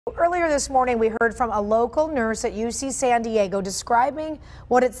Earlier this morning, we heard from a local nurse at UC San Diego describing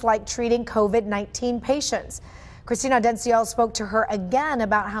what it's like treating COVID-19 patients. Christina Denciel spoke to her again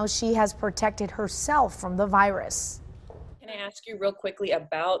about how she has protected herself from the virus. Can I ask you real quickly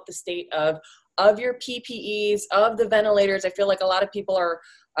about the state of your PPEs, of the ventilators? I feel like a lot of people are,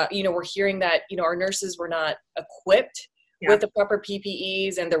 we're hearing that, our nurses were not equipped with the proper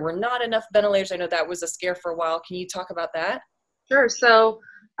PPEs and there were not enough ventilators. I know that was a scare for a while. Can you talk about that? Sure. So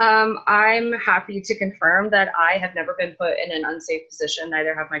I'm happy to confirm that I have never been put in an unsafe position.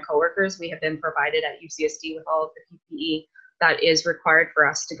 Neither have my coworkers. We have been provided at UCSD with all of the PPE that is required for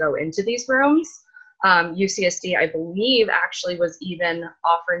us to go into these rooms. UCSD, I believe, actually was even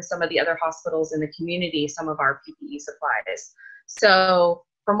offering some of the other hospitals in the community some of our PPE supplies. So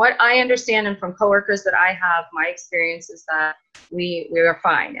from what I understand and from coworkers that I have, my experience is that we are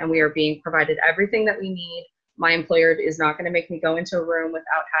fine and we are being provided everything that we need. My employer is not going to make me go into a room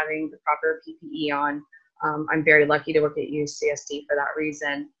without having the proper PPE on. I'm very lucky to work at UCSD for that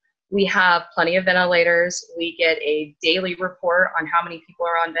reason. We have plenty of ventilators. We get a daily report on how many people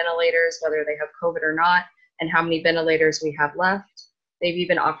are on ventilators, whether they have COVID or not, and how many ventilators we have left. They've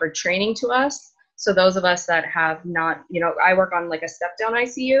even offered training to us. So those of us that have not, I work on like a step-down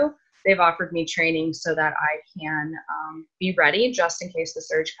ICU. They've offered me training so that I can be ready just in case the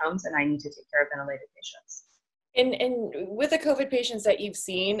surge comes and I need to take care of ventilated patients. And with the COVID patients that you've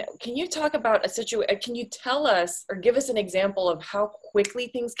seen, can you talk about a situation? Can you tell us or give us an example of how quickly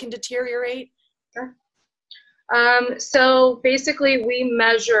things can deteriorate? Sure. So basically we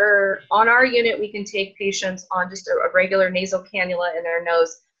measure on our unit, we can take patients on just a regular nasal cannula in their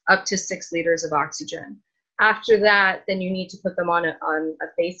nose up to 6 liters of oxygen. After that, then you need to put them on a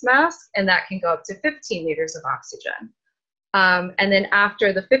face mask, and that can go up to 15 liters of oxygen. And then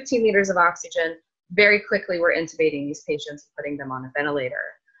after the 15 liters of oxygen, very quickly we're intubating these patients and putting them on a ventilator.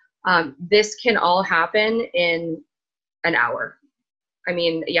 This can all happen in an hour. I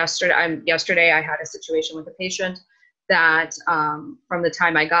mean, yesterday I had a situation with a patient that from the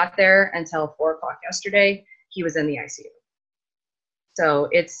time I got there until 4 o'clock yesterday, he was in the ICU. So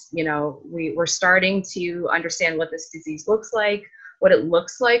it's, we're starting to understand what this disease looks like, what it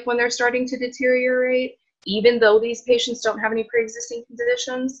looks like when they're starting to deteriorate, even though these patients don't have any pre-existing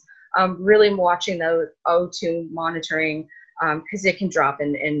conditions. Really watching the O2 monitoring because it can drop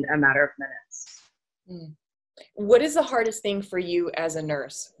in a matter of minutes. What is the hardest thing for you as a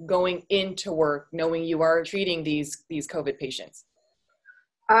nurse going into work, knowing you are treating these COVID patients?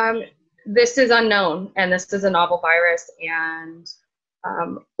 This is unknown and this is a novel virus. And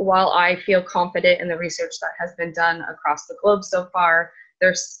while I feel confident in the research that has been done across the globe so far,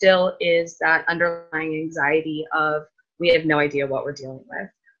 there still is that underlying anxiety of we have no idea what we're dealing with.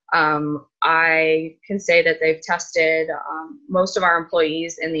 I can say that they've tested most of our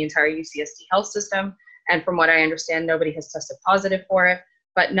employees in the entire UCSD health system. And from what I understand, nobody has tested positive for it,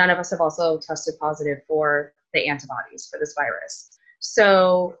 but none of us have also tested positive for the antibodies for this virus.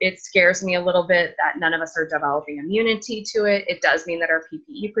 So it scares me a little bit that none of us are developing immunity to it. It does mean that our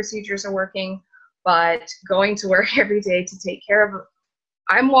PPE procedures are working, but going to work every day to take care of,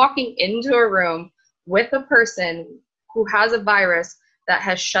 I'm walking into a room with a person who has a virus that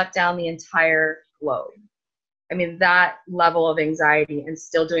has shut down the entire globe. I mean, that level of anxiety and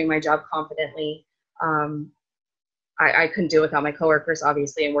still doing my job confidently, I couldn't do it without my coworkers,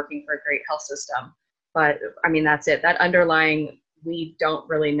 obviously, and working for a great health system. But I mean, that's it. That underlying, we don't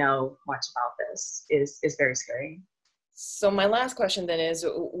really know much about this is very scary. So my last question then is,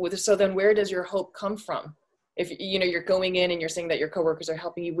 so then where does your hope come from? If you're going in and you're saying that your coworkers are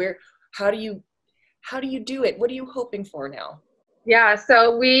helping you, how do you do it? What are you hoping for now? Yeah,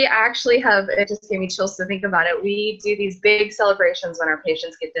 so we actually have, it just gave me chills to think about it. We do these big celebrations when our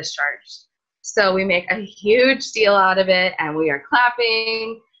patients get discharged. So we make a huge deal out of it and we are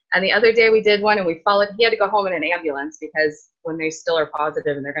clapping. And the other day we did one and he had to go home in an ambulance because when they still are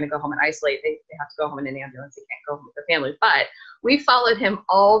positive and they're going to go home and isolate, they have to go home in an ambulance. They can't go home with their family. But we followed him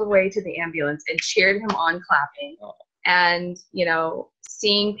all the way to the ambulance and cheered him on clapping. And,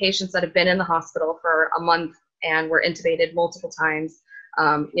 seeing patients that have been in the hospital for a month and were intubated multiple times.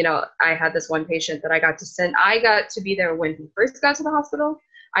 I had this one patient that I got to be there when he first got to the hospital.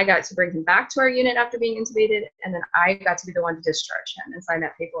 I got to bring him back to our unit after being intubated, and then I got to be the one to discharge him and sign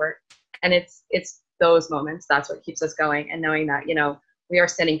that paperwork. And it's those moments, that's what keeps us going, and knowing that, we are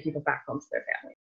sending people back home to their families.